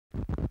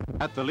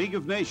At the League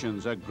of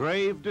Nations, a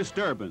grave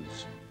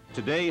disturbance.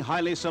 Today,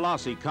 Haile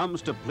Selassie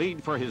comes to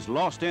plead for his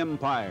lost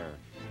empire.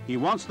 He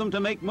wants them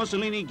to make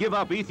Mussolini give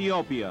up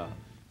Ethiopia.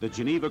 The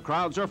Geneva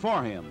crowds are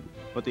for him,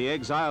 but the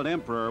exiled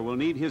emperor will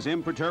need his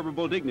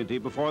imperturbable dignity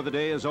before the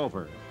day is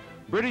over.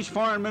 British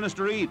Foreign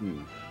Minister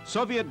Eden,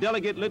 Soviet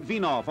delegate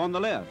Litvinov on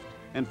the left,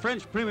 and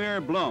French Premier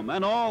Blum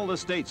and all the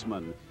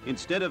statesmen,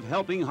 instead of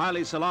helping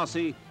Haile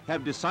Selassie,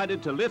 have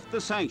decided to lift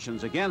the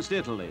sanctions against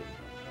Italy.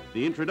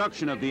 The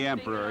introduction of the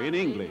emperor in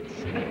English.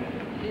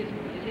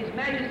 His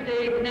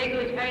Majesty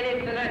Negus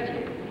Haile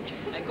Selassie.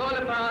 I call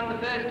upon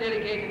the first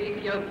delegate of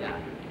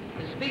Ethiopia.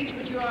 The speech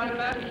which you are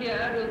about to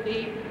hear will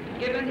be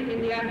given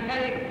in the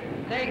Amharic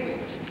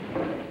language.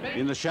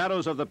 In the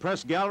shadows of the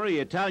press gallery,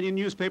 Italian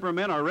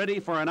newspapermen are ready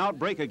for an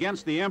outbreak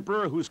against the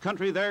emperor whose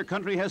country their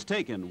country has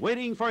taken,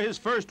 waiting for his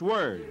first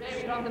words.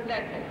 From the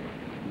platform.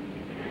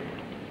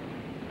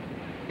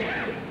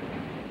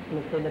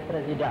 Monsieur le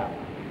Président,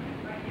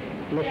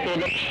 Monsieur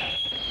le...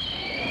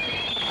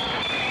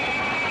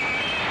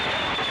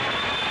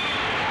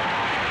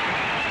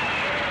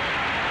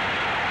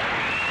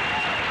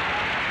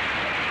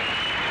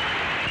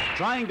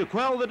 Trying to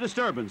quell the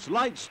disturbance,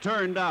 lights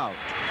turned out.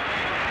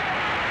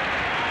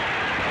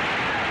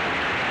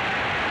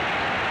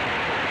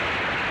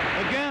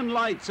 Again,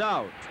 lights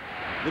out.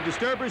 The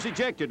disturbers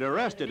ejected,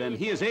 arrested, and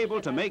he is able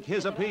to make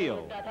his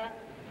appeal.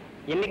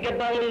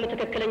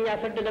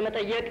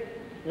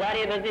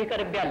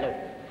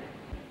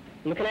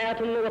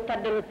 ምክንያቱም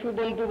ወታደሮቹ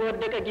ቦምቡ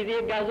በወደቀ ጊዜ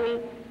ጋዙን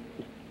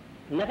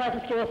ነፋስ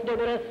እስኪወስደው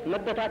ድረስ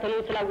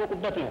መበታተኑን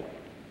ስላወቁበት ነው።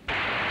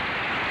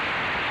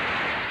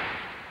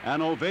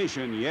 An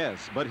ovation, yes,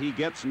 but he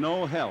gets no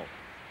help.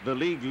 The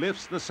League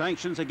lifts the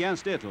sanctions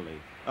against Italy.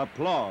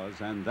 Applause,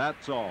 and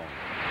that's all.